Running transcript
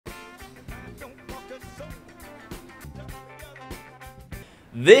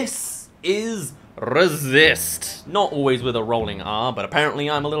This is Resist. Not always with a rolling R, but apparently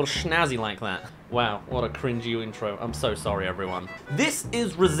I'm a little snazzy like that. Wow, what a cringy intro. I'm so sorry, everyone. This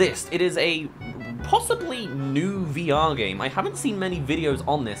is Resist. It is a possibly new VR game. I haven't seen many videos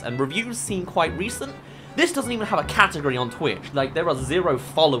on this, and reviews seem quite recent. This doesn't even have a category on Twitch. Like, there are 0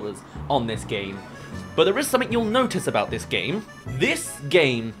 followers on this game. But there is something you'll notice about this game. This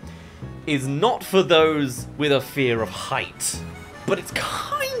game is not for those with a fear of height. But it's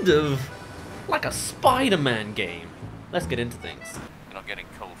kind of like a Spider-Man game. Let's get into things. You're not getting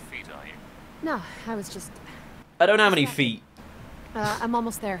cold feet, are you? No, I was just... I don't have any feet. I'm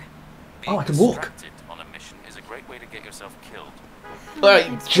almost there. Oh, I can walk. Distracted on a mission is a great way to get yourself killed. I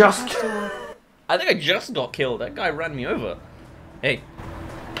think I just got killed. That guy ran me over. Hey.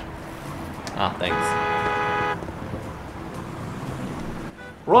 Ah, thanks.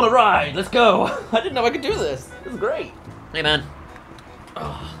 We're on a ride. Let's go. I didn't know I could do this. This is great. Hey, man.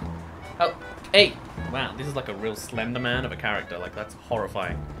 Oh. Hey. Wow, this is like a real Slender Man of a character. Like, that's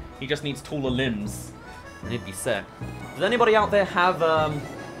horrifying. He just needs taller limbs, and he'd be set. Does anybody out there have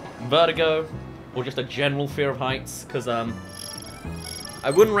vertigo or just a general fear of heights? Because I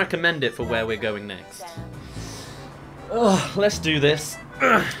wouldn't recommend it for where we're going next. Ugh, let's do this.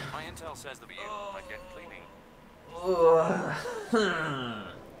 My intel says the view might get cleaning.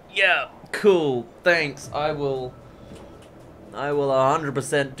 Yeah, cool. Thanks. I will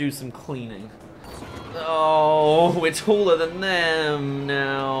 100% do some cleaning. Oh, we're taller than them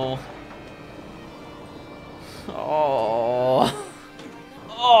now. Oh.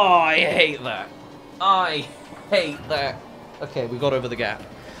 Oh, I hate that. I hate that. Okay, we got over the gap.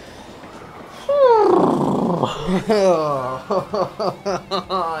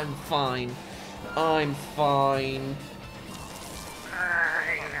 I'm fine. I'm fine.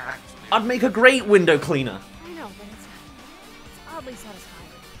 I'd make a great window cleaner. I know, but it's oddly satisfying.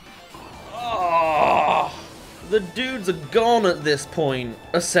 Oh, the dudes are gone at this point,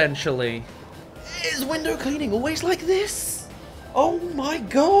 essentially. Is window cleaning always like this? Oh my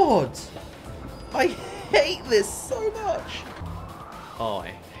god. I hate this so much. Oh,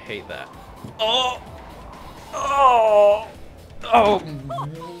 I hate that. Oh! Oh! Oh!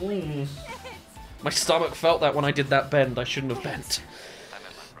 My stomach felt that when I did that bend. I shouldn't have bent.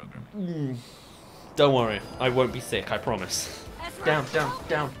 Don't worry. I won't be sick, I promise. Down, down,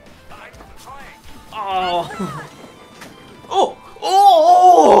 down. Oh! Oh!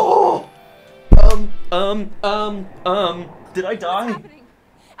 Oh! Did I die? Did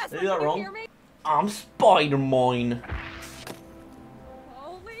I do that wrong? I'm Spider-Man.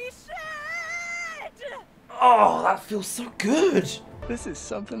 Holy shit! Oh, that feels so good. This is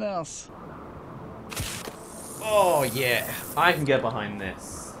something else. Oh yeah, I can get behind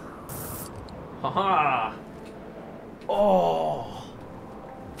this. Haha. Oh.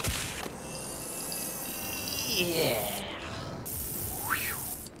 Yeah.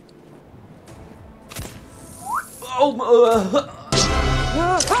 Oh.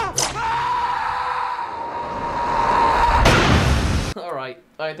 All right,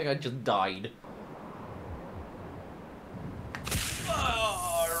 I think I just died.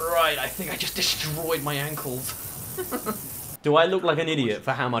 Alright, I think I just destroyed my ankles. Do I look like an idiot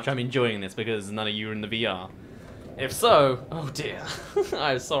for how much I'm enjoying this because none of you are in the VR? If so, oh dear.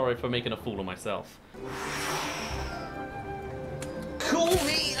 I'm sorry for making a fool of myself. Call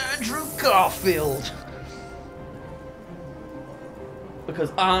me Andrew Garfield!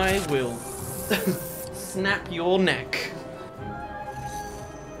 Because I will snap your neck.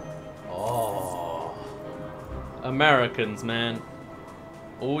 Oh. Americans, man.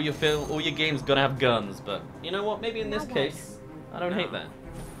 All your games gonna have guns, but you know what? Maybe in this case, I don't hate that.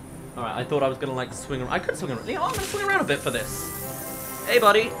 Alright, I thought I was gonna like swing around. I could swing around. You know, I'm gonna swing around a bit for this. Hey,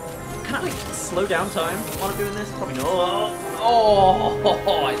 buddy. Can I like slow down time while I'm doing this? Probably not.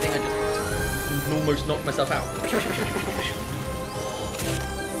 Oh, I think I just almost knocked myself out.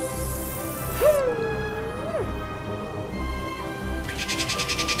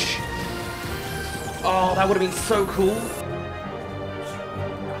 Oh, that would have been so cool.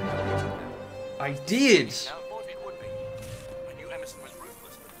 I did.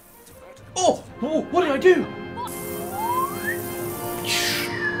 Oh, oh, what did I do?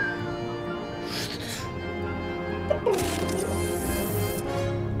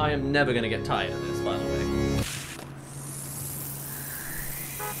 I am never gonna get tired of this, by the way.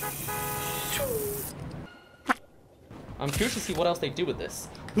 I'm curious to see what else they do with this.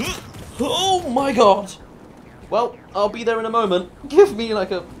 Oh my god! Well, I'll be there in a moment. Give me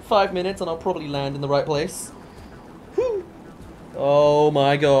like 5 minutes and I'll probably land in the right place. Whew. Oh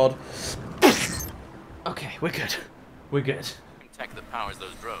my god. Okay, we're good. We're good. tech that powers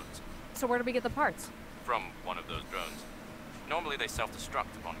those drones. So where do we get the parts? From one of those drones. Normally they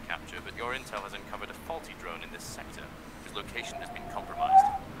self-destruct upon capture, but your intel has uncovered a faulty drone in this sector, whose location has been compromised.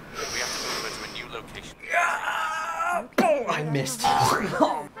 We have to move her to a new location. Oh, I missed.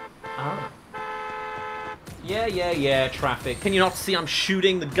 Ah. Yeah, traffic. Can you not see I'm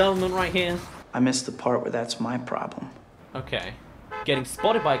shooting the government right here? I missed the part where that's my problem. Okay. Getting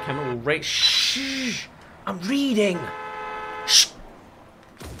spotted by a camera will rate. Shh! I'm reading! Shh!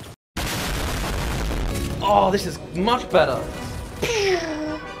 Oh, this is much better.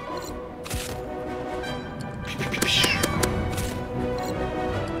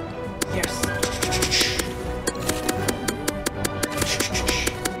 Yes.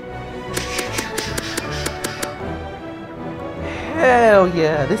 Hell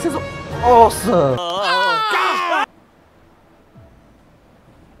yeah, this is awesome.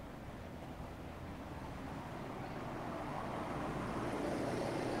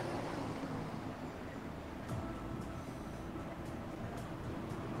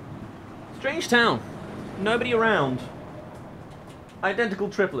 Strange town. Nobody around. Identical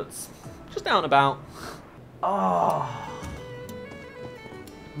triplets. Just out and about. Oh.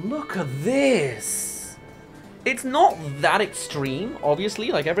 Look at this. It's not that extreme,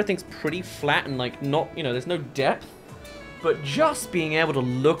 obviously. Like, everything's pretty flat and, like, not, you know, there's no depth. But just being able to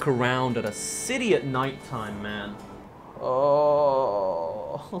look around at a city at nighttime, man.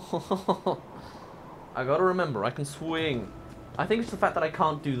 Oh. I gotta remember, I can swing. I think it's the fact that I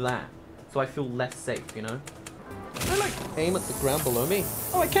can't do that. So I feel less safe, you know? Can I, like, aim at the ground below me?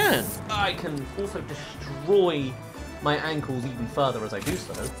 Oh, I can! I can also destroy my ankles even further as I do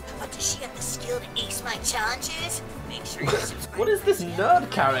so. But does she have the skill to ace my challenges? Make sure you subscribe. What is this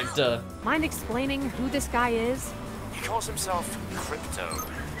nerd character? Mind explaining who this guy is? He calls himself Crypto.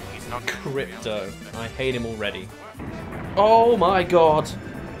 He's not Crypto. I hate him already. Oh my god!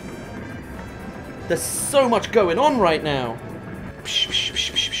 There's so much going on right now!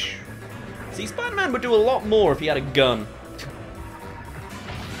 See, Spider-Man would do a lot more if he had a gun.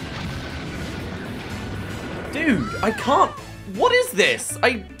 Dude, I can't... What is this?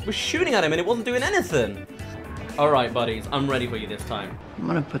 I was shooting at him and it wasn't doing anything. Alright, buddies, I'm ready for you this time. I'm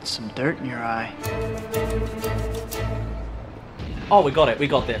gonna put some dirt in your eye. Oh, we got it. We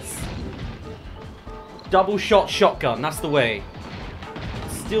got this. Double shot shotgun. That's the way.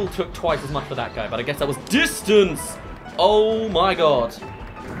 Still took twice as much for that guy, but I guess that was distance. Oh my god.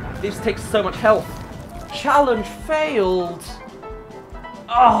 This takes so much health. Challenge failed.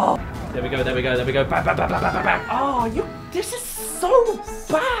 Oh. There we go, there we go, there we go. Bam, bam, bam, bam, bam, bam. Oh, this is so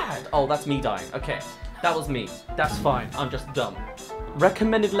bad. Oh, that's me dying. Okay, that was me. That's fine. I'm just dumb.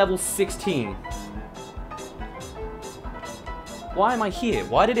 Recommended level 16. Why am I here?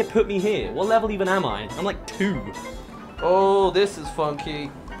 Why did it put me here? What level even am I? I'm like 2. Oh, this is funky.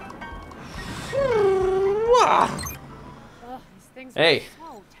 Ugh, these things Hey. are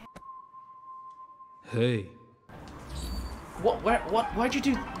so Hey. Why'd you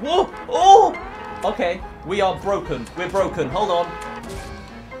do? Whoa! Oh! Okay, we are broken. We're broken. Hold on.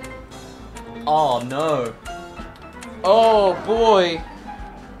 Oh no. Oh boy.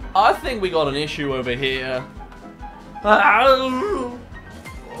 I think we got an issue over here. Oh.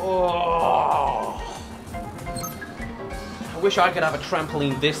 I wish I could have a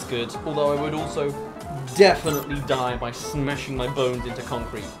trampoline this good, although I would also definitely die by smashing my bones into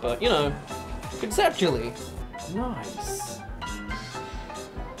concrete. But, you know, conceptually. Nice.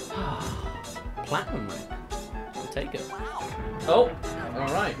 Platinum, mate. I'll take it. Oh,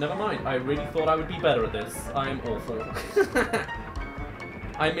 alright, never mind. I really thought I would be better at this. I'm awful.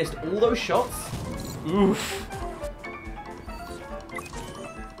 I missed all those shots. Oof.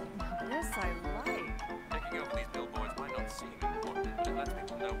 This I like. Taking over these billboards might not seem important, but it lets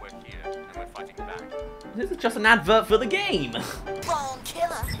people know we're here and we're fighting back. This is just an advert for the game. Bone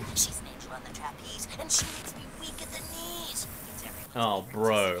killer. She's an angel on the trapeze, and she makes me weak at the knees. It's every Oh,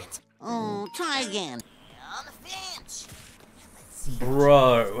 bro. Oh, try again. On the fence.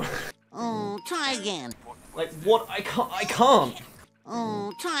 Bro. Oh, try again. Like, what? I can't.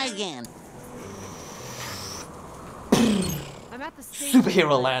 Oh, try again. I'm at the station.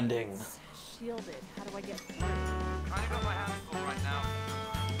 Superhero landing. Shielded. How do I get through? Trying to got my hands full right now.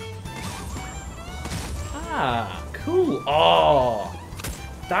 Ah, cool. Oh,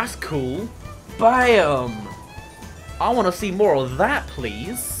 that's cool. Bam. I want to see more of that,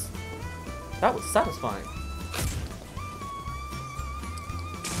 please. That was satisfying.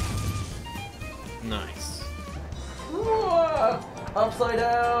 Nice. Whoa, upside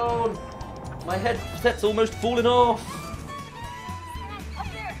down. My headset's almost falling off.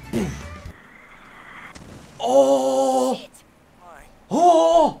 Oh. My,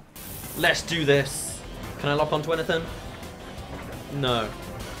 Oh! Let's do this. Can I lock onto anything? No.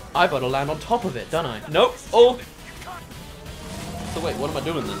 I better land on top of it, don't I? Nope. Oh! So wait, what am I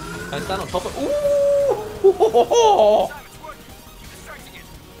doing then? Can I stand on top of... Ooh!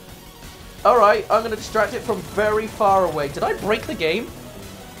 Alright, I'm going to distract it from very far away. Did I break the game?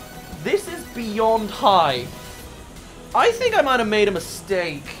 This is beyond high. I think I might have made a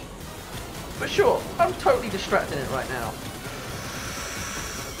mistake. But sure, I'm totally distracting it right now.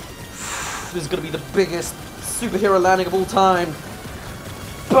 This is going to be the biggest superhero landing of all time.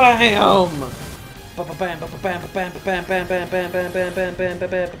 Bam! Bam, bam, bam, bam, bam, bam, bam, bam, bam, bam, bam, bam, bam, bam,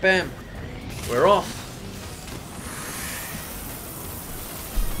 bam, bam. We're off.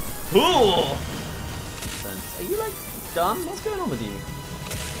 Ooh! Are you like done? What's going on with you?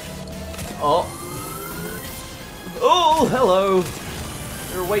 Oh. Oh, hello.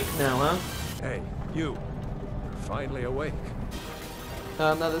 You're awake now, huh? Hey, you. You're finally awake.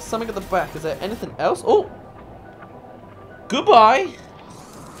 Now there's something at the back. Is there anything else? Oh! Goodbye!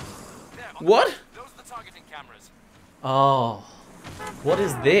 What? Those are the targeting cameras. Oh. What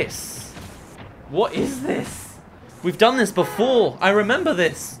is this? What is this? We've done this before. I remember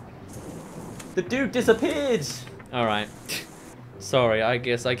this. The dude disappeared. Alright. Sorry, I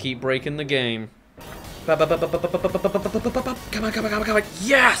guess I keep breaking the game. Come on, come on, come on, come on.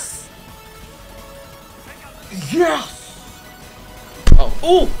 Yes! Yes! Oh,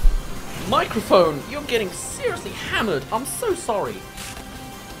 oh! Microphone! You're getting seriously hammered. I'm so sorry.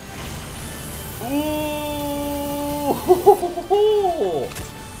 Ooh!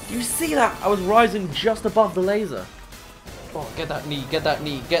 You see that? I was rising just above the laser. Oh, get that knee, get that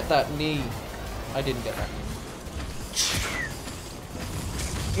knee, get that knee. I didn't get that knee.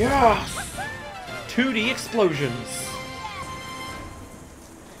 Yes! 2D explosions.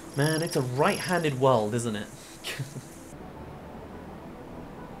 Man, it's a right-handed world, isn't it?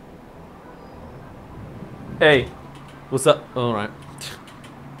 Hey, what's up? Alright.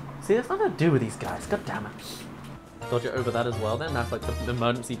 See, that's nothing to do with these guys. God damn it. Dodge it over that as well then? That's like the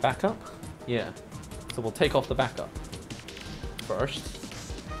emergency backup? Yeah. So we'll take off the backup. First.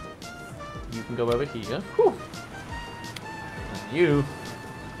 You can go over here. Whew. And you.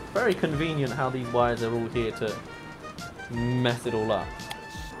 Very convenient how these wires are all here to mess it all up.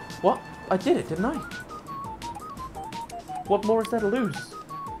 What? I did it, didn't I? What more is there to lose?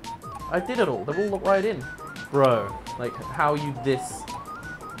 I did it all. They're all locked right in. Bro, like, how are you this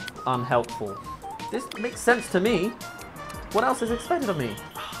unhelpful? This makes sense to me. What else is expected of me?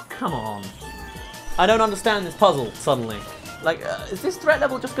 Oh, come on. I don't understand this puzzle, suddenly. Like, is this threat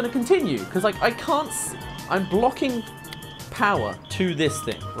level just going to continue? Because, like, I can't... I'm blocking power to this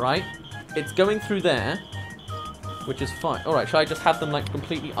thing, right? It's going through there, which is fine. Alright, should I just have them, like,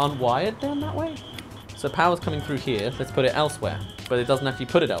 completely unwired down that way? So power's coming through here. Let's put it elsewhere. But it doesn't actually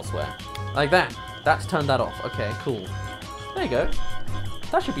put it elsewhere. Like that. That's turned that off. Okay, cool. There you go.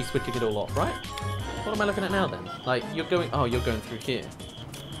 That should be switching it all off, right? What am I looking at now, then? Like, you're going... Oh, you're going through here.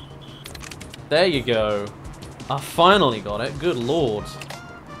 There you go. I finally got it. Good lord.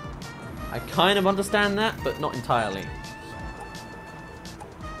 I kind of understand that, but not entirely.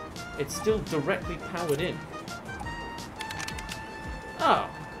 It's still directly powered in. Oh.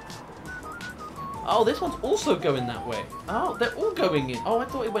 Oh, this one's also going that way. Oh, they're all going in. Oh, I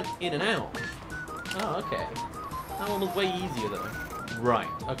thought it went in and out. Oh, okay. That one was way easier, though. Right,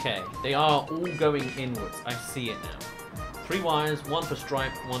 okay. They are all going inwards. I see it now. 3 wires, 1 for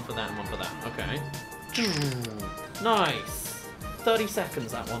stripe, 1 for that, and 1 for that. Okay. Nice. 30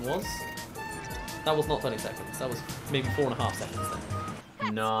 seconds that one was. That was not 30 seconds. That was maybe 4.5 seconds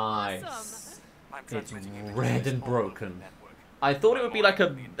then. Nice. It's red and broken. I thought it would be like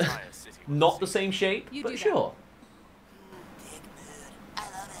a... not the same shape, but sure. Big mood. I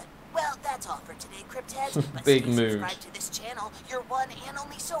love it. Well, that's all for today, Cryptheads. But Big stay mood. subscribed to this channel, your one and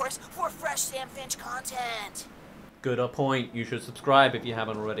only source for fresh Sam Finch content. Good point. You should subscribe if you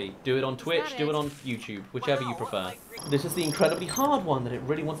haven't already. Do it on Twitch, do it on YouTube, whichever you prefer. This is the incredibly hard one that it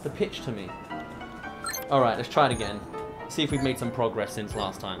really wants to pitch to me. Alright, let's try it again. See if we've made some progress since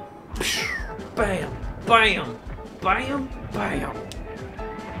last time. Bam! Bam! Bam! Bam!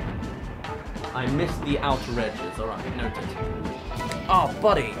 I missed the outer edges. Alright, noted. Oh,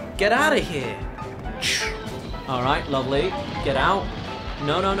 buddy, get out of here! Alright, lovely. Get out.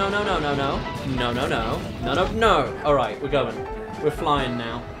 No, no, no, no, no, no, no. No, no, no. No, no, no. Alright, we're going. We're flying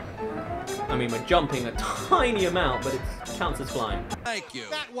now. I mean, we're jumping a tiny amount, but it counts as flying. Thank you.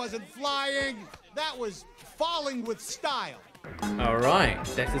 That wasn't flying. That was falling with style. Alright,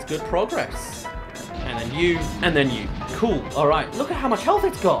 this is good progress. And then you, and then you. Cool. Alright, look at how much health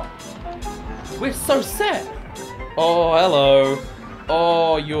it's got. We're so set. Oh, hello.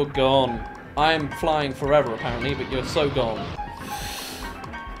 Oh, you're gone. I'm flying forever, apparently, but you're so gone.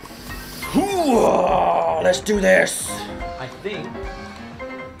 Let's do this. I think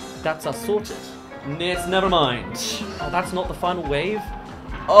that's us sorted. Never mind. Oh, that's not the final wave?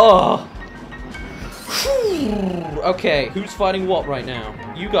 Oh. Okay, who's fighting what right now?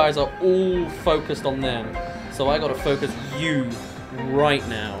 You guys are all focused on them, so I gotta focus you right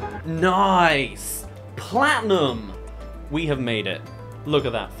now. Nice! Platinum! We have made it. Look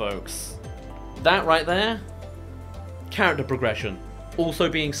at that, folks. That right there, character progression. Also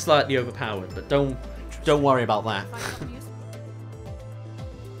being slightly overpowered, but don't worry about that.